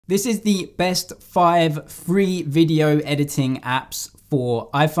This is the best 5 free video editing apps for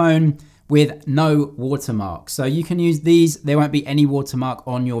iPhone with no watermark. So you can use these, there won't be any watermark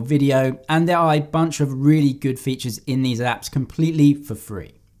on your video, and there are a bunch of really good features in these apps completely for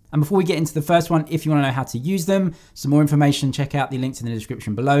free. And before we get into the first one, if you want to know how to use them, some more information, check out the links in the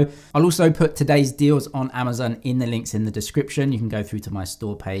description below. I'll also put today's deals on Amazon in the links in the description. You can go through to my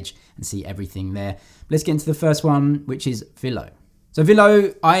store page and see everything there. Let's get into the first one, which is Velo. So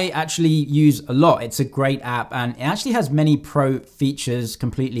Velo, I actually use a lot. It's a great app and it actually has many pro features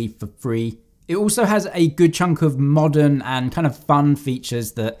completely for free. It also has a good chunk of modern and kind of fun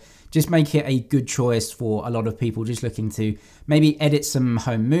features that just make it a good choice for a lot of people just looking to maybe edit some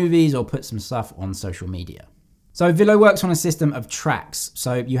home movies or put some stuff on social media. So Velo works on a system of tracks.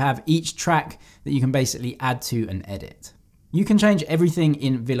 So you have each track that you can basically add to and edit. You can change everything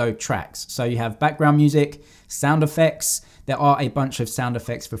in Velo tracks. So you have background music, sound effects. There are a bunch of sound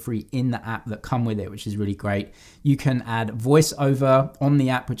effects for free in the app that come with it, which is really great. You can add voiceover on the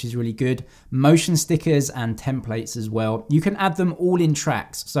app, which is really good. Motion stickers and templates as well. You can add them all in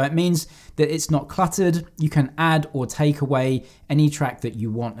tracks. So it means that it's not cluttered. You can add or take away any track that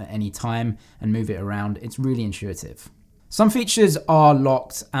you want at any time and move it around. It's really intuitive. Some features are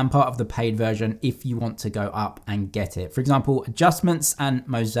locked and part of the paid version if you want to go up and get it. For example, adjustments and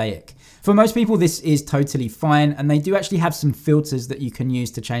mosaic. For most people, this is totally fine, and they do actually have some filters that you can use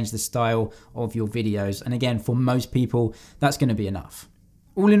to change the style of your videos. And again, for most people, that's going to be enough.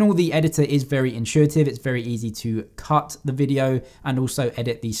 All in all, the editor is very intuitive. It's very easy to cut the video and also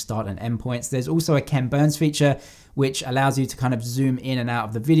edit the start and end points. There's also a Ken Burns feature, which allows you to kind of zoom in and out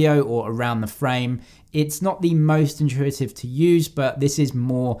of the video or around the frame. It's not the most intuitive to use, but this is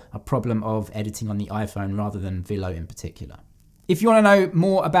more a problem of editing on the iPhone rather than Velo in particular. If you want to know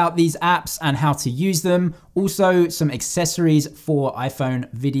more about these apps and how to use them, also some accessories for iPhone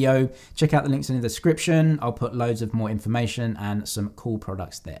video, check out the links in the description. I'll put loads of more information and some cool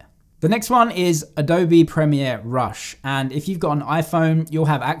products there. The next one is Adobe Premiere Rush. And if you've got an iPhone, you'll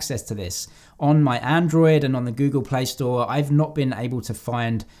have access to this. On my Android and on the Google Play Store, I've not been able to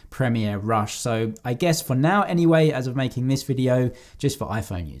find Premiere Rush. So I guess for now anyway, as of making this video, just for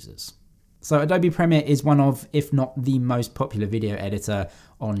iPhone users. So Adobe Premiere is one of, if not the most popular video editor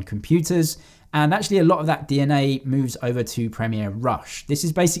on computers. And actually a lot of that DNA moves over to Premiere Rush. This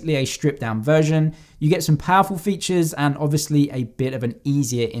is basically a stripped down version. You get some powerful features and obviously a bit of an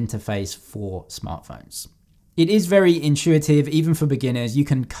easier interface for smartphones. It is very intuitive, even for beginners. You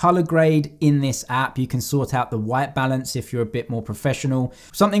can color grade in this app. You can sort out the white balance if you're a bit more professional.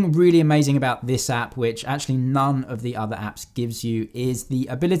 Something really amazing about this app, which actually none of the other apps gives you, is the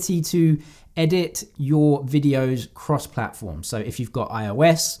ability to edit your videos cross-platform. So if you've got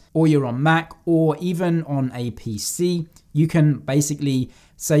iOS or you're on Mac or even on a PC, you can basically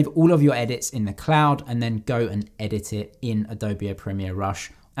save all of your edits in the cloud and then go and edit it in Adobe Premiere Rush.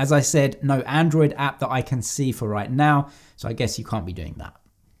 As I said, no Android app that I can see for right now, so I guess you can't be doing that.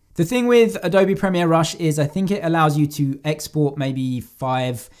 The thing with Adobe Premiere Rush is I think it allows you to export maybe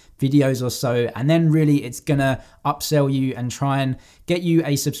 5 videos or so, and then really it's gonna upsell you and try and get you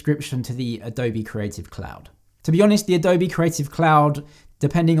a subscription to the Adobe Creative Cloud. To be honest, the Adobe Creative Cloud,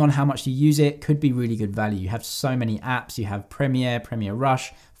 depending on how much you use it, could be really good value. You have so many apps. You have Premiere, Premiere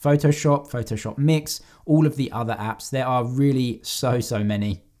Rush, Photoshop, Photoshop Mix, all of the other apps. There are really so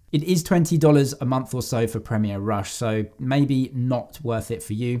many. It is $20 a month or so for Premiere Rush, so maybe not worth it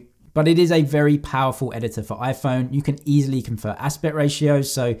for you. But it is a very powerful editor for iPhone. You can easily convert aspect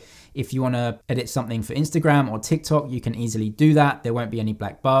ratios. So if you want to edit something for Instagram or TikTok, you can easily do that. There won't be any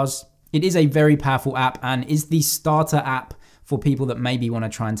black bars. It is a very powerful app and is the starter app for people that maybe want to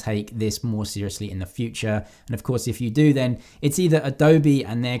try and take this more seriously in the future. And of course, if you do, then it's either Adobe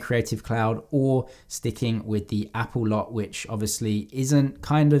and their Creative Cloud or sticking with the Apple lot, which obviously isn't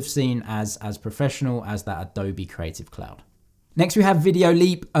kind of seen as professional as that Adobe Creative Cloud. Next, we have Video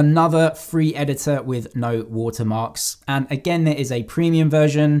Leap, another free editor with no watermarks. And again, there is a premium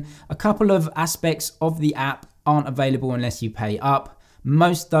version. A couple of aspects of the app aren't available unless you pay up.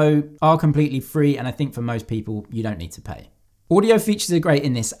 Most though are completely free, and I think for most people, you don't need to pay. Audio features are great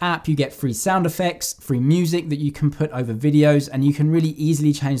in this app. You get free sound effects, free music that you can put over videos, and you can really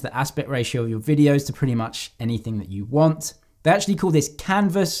easily change the aspect ratio of your videos to pretty much anything that you want. They actually call this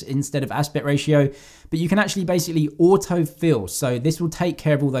canvas instead of aspect ratio, but you can actually basically autofill. So this will take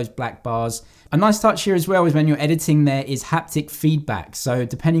care of all those black bars. A nice touch here as well is when you're editing, there is haptic feedback. So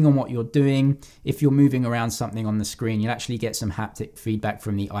depending on what you're doing, if you're moving around something on the screen, you'll actually get some haptic feedback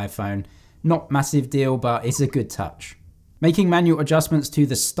from the iPhone. Not massive deal, but it's a good touch. Making manual adjustments to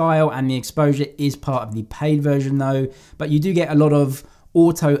the style and the exposure is part of the paid version though, but you do get a lot of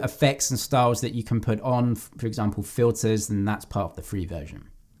auto effects and styles that you can put on, for example, filters, and that's part of the free version.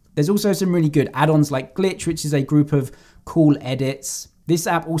 There's also some really good add-ons like Glitch, which is a group of cool edits. This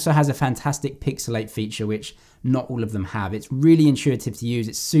app also has a fantastic pixelate feature, which not all of them have. It's really intuitive to use.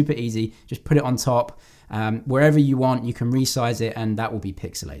 It's super easy. Just put it on top. Wherever you want, you can resize it and that will be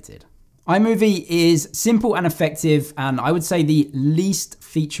pixelated. iMovie is simple and effective, and I would say the least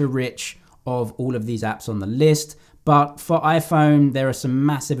feature-rich of all of these apps on the list. But for iPhone, there are some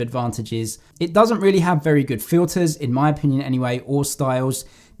massive advantages. It doesn't really have very good filters, in my opinion anyway, or styles.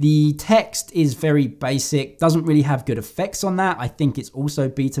 The text is very basic, doesn't really have good effects on that. I think it's also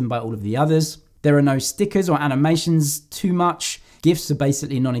beaten by all of the others. There are no stickers or animations too much. GIFs are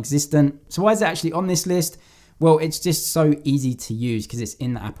basically non-existent. So why is it actually on this list? Well, it's just so easy to use because it's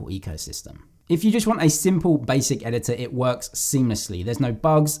in the Apple ecosystem. If you just want a simple basic editor, it works seamlessly. There's no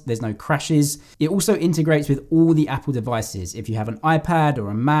bugs, there's no crashes. It also integrates with all the Apple devices. If you have an iPad or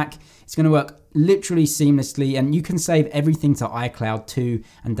a Mac, it's going to work literally seamlessly, and you can save everything to iCloud too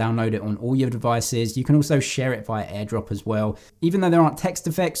and download it on all your devices. You can also share it via AirDrop as well. Even though there aren't text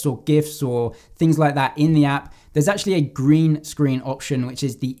effects or GIFs or things like that in the app, there's actually a green screen option, which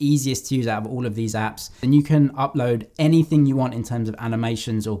is the easiest to use out of all of these apps. And you can upload anything you want in terms of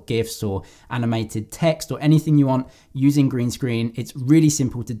animations or GIFs or animated text or anything you want using green screen. It's really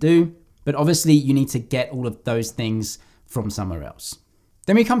simple to do, but obviously you need to get all of those things from somewhere else.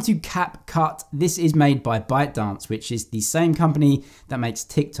 Then we come to CapCut. This is made by ByteDance, which is the same company that makes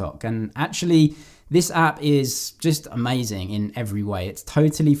TikTok. And actually, this app is just amazing in every way. It's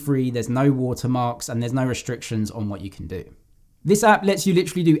totally free, there's no watermarks, and there's no restrictions on what you can do. This app lets you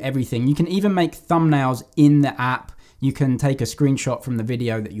literally do everything. You can even make thumbnails in the app. You can take a screenshot from the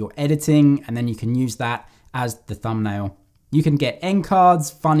video that you're editing, and then you can use that as the thumbnail. You can get end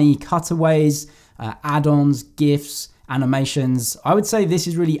cards, funny cutaways, add-ons, GIFs, animations. I would say this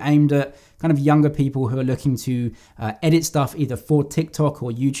is really aimed at kind of younger people who are looking to edit stuff either for TikTok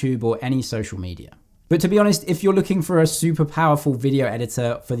or YouTube or any social media. But to be honest, if you're looking for a super powerful video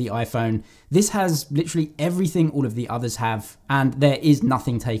editor for the iPhone, this has literally everything all of the others have, and there is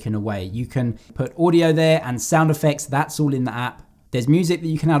nothing taken away. You can put audio there and sound effects, that's all in the app. There's music that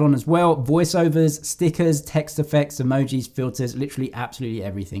you can add on as well, voiceovers, stickers, text effects, emojis, filters, literally absolutely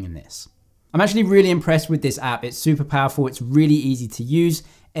everything in this. I'm actually really impressed with this app. It's super powerful. It's really easy to use.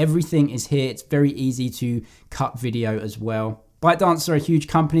 Everything is here. It's very easy to cut video as well. ByteDance are a huge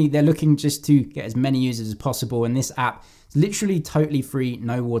company. They're looking just to get as many users as possible. And this app is literally totally free,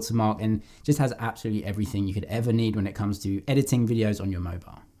 no watermark, and just has absolutely everything you could ever need when it comes to editing videos on your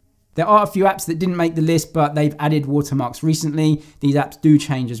mobile. There are a few apps that didn't make the list, but they've added watermarks recently. These apps do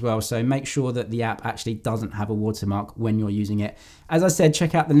change as well, so make sure that the app actually doesn't have a watermark when you're using it. As I said,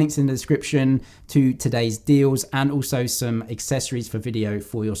 check out the links in the description to today's deals and also some accessories for video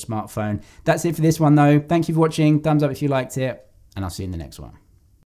for your smartphone. That's it for this one though. Thank you for watching. Thumbs up if you liked it, and I'll see you in the next one.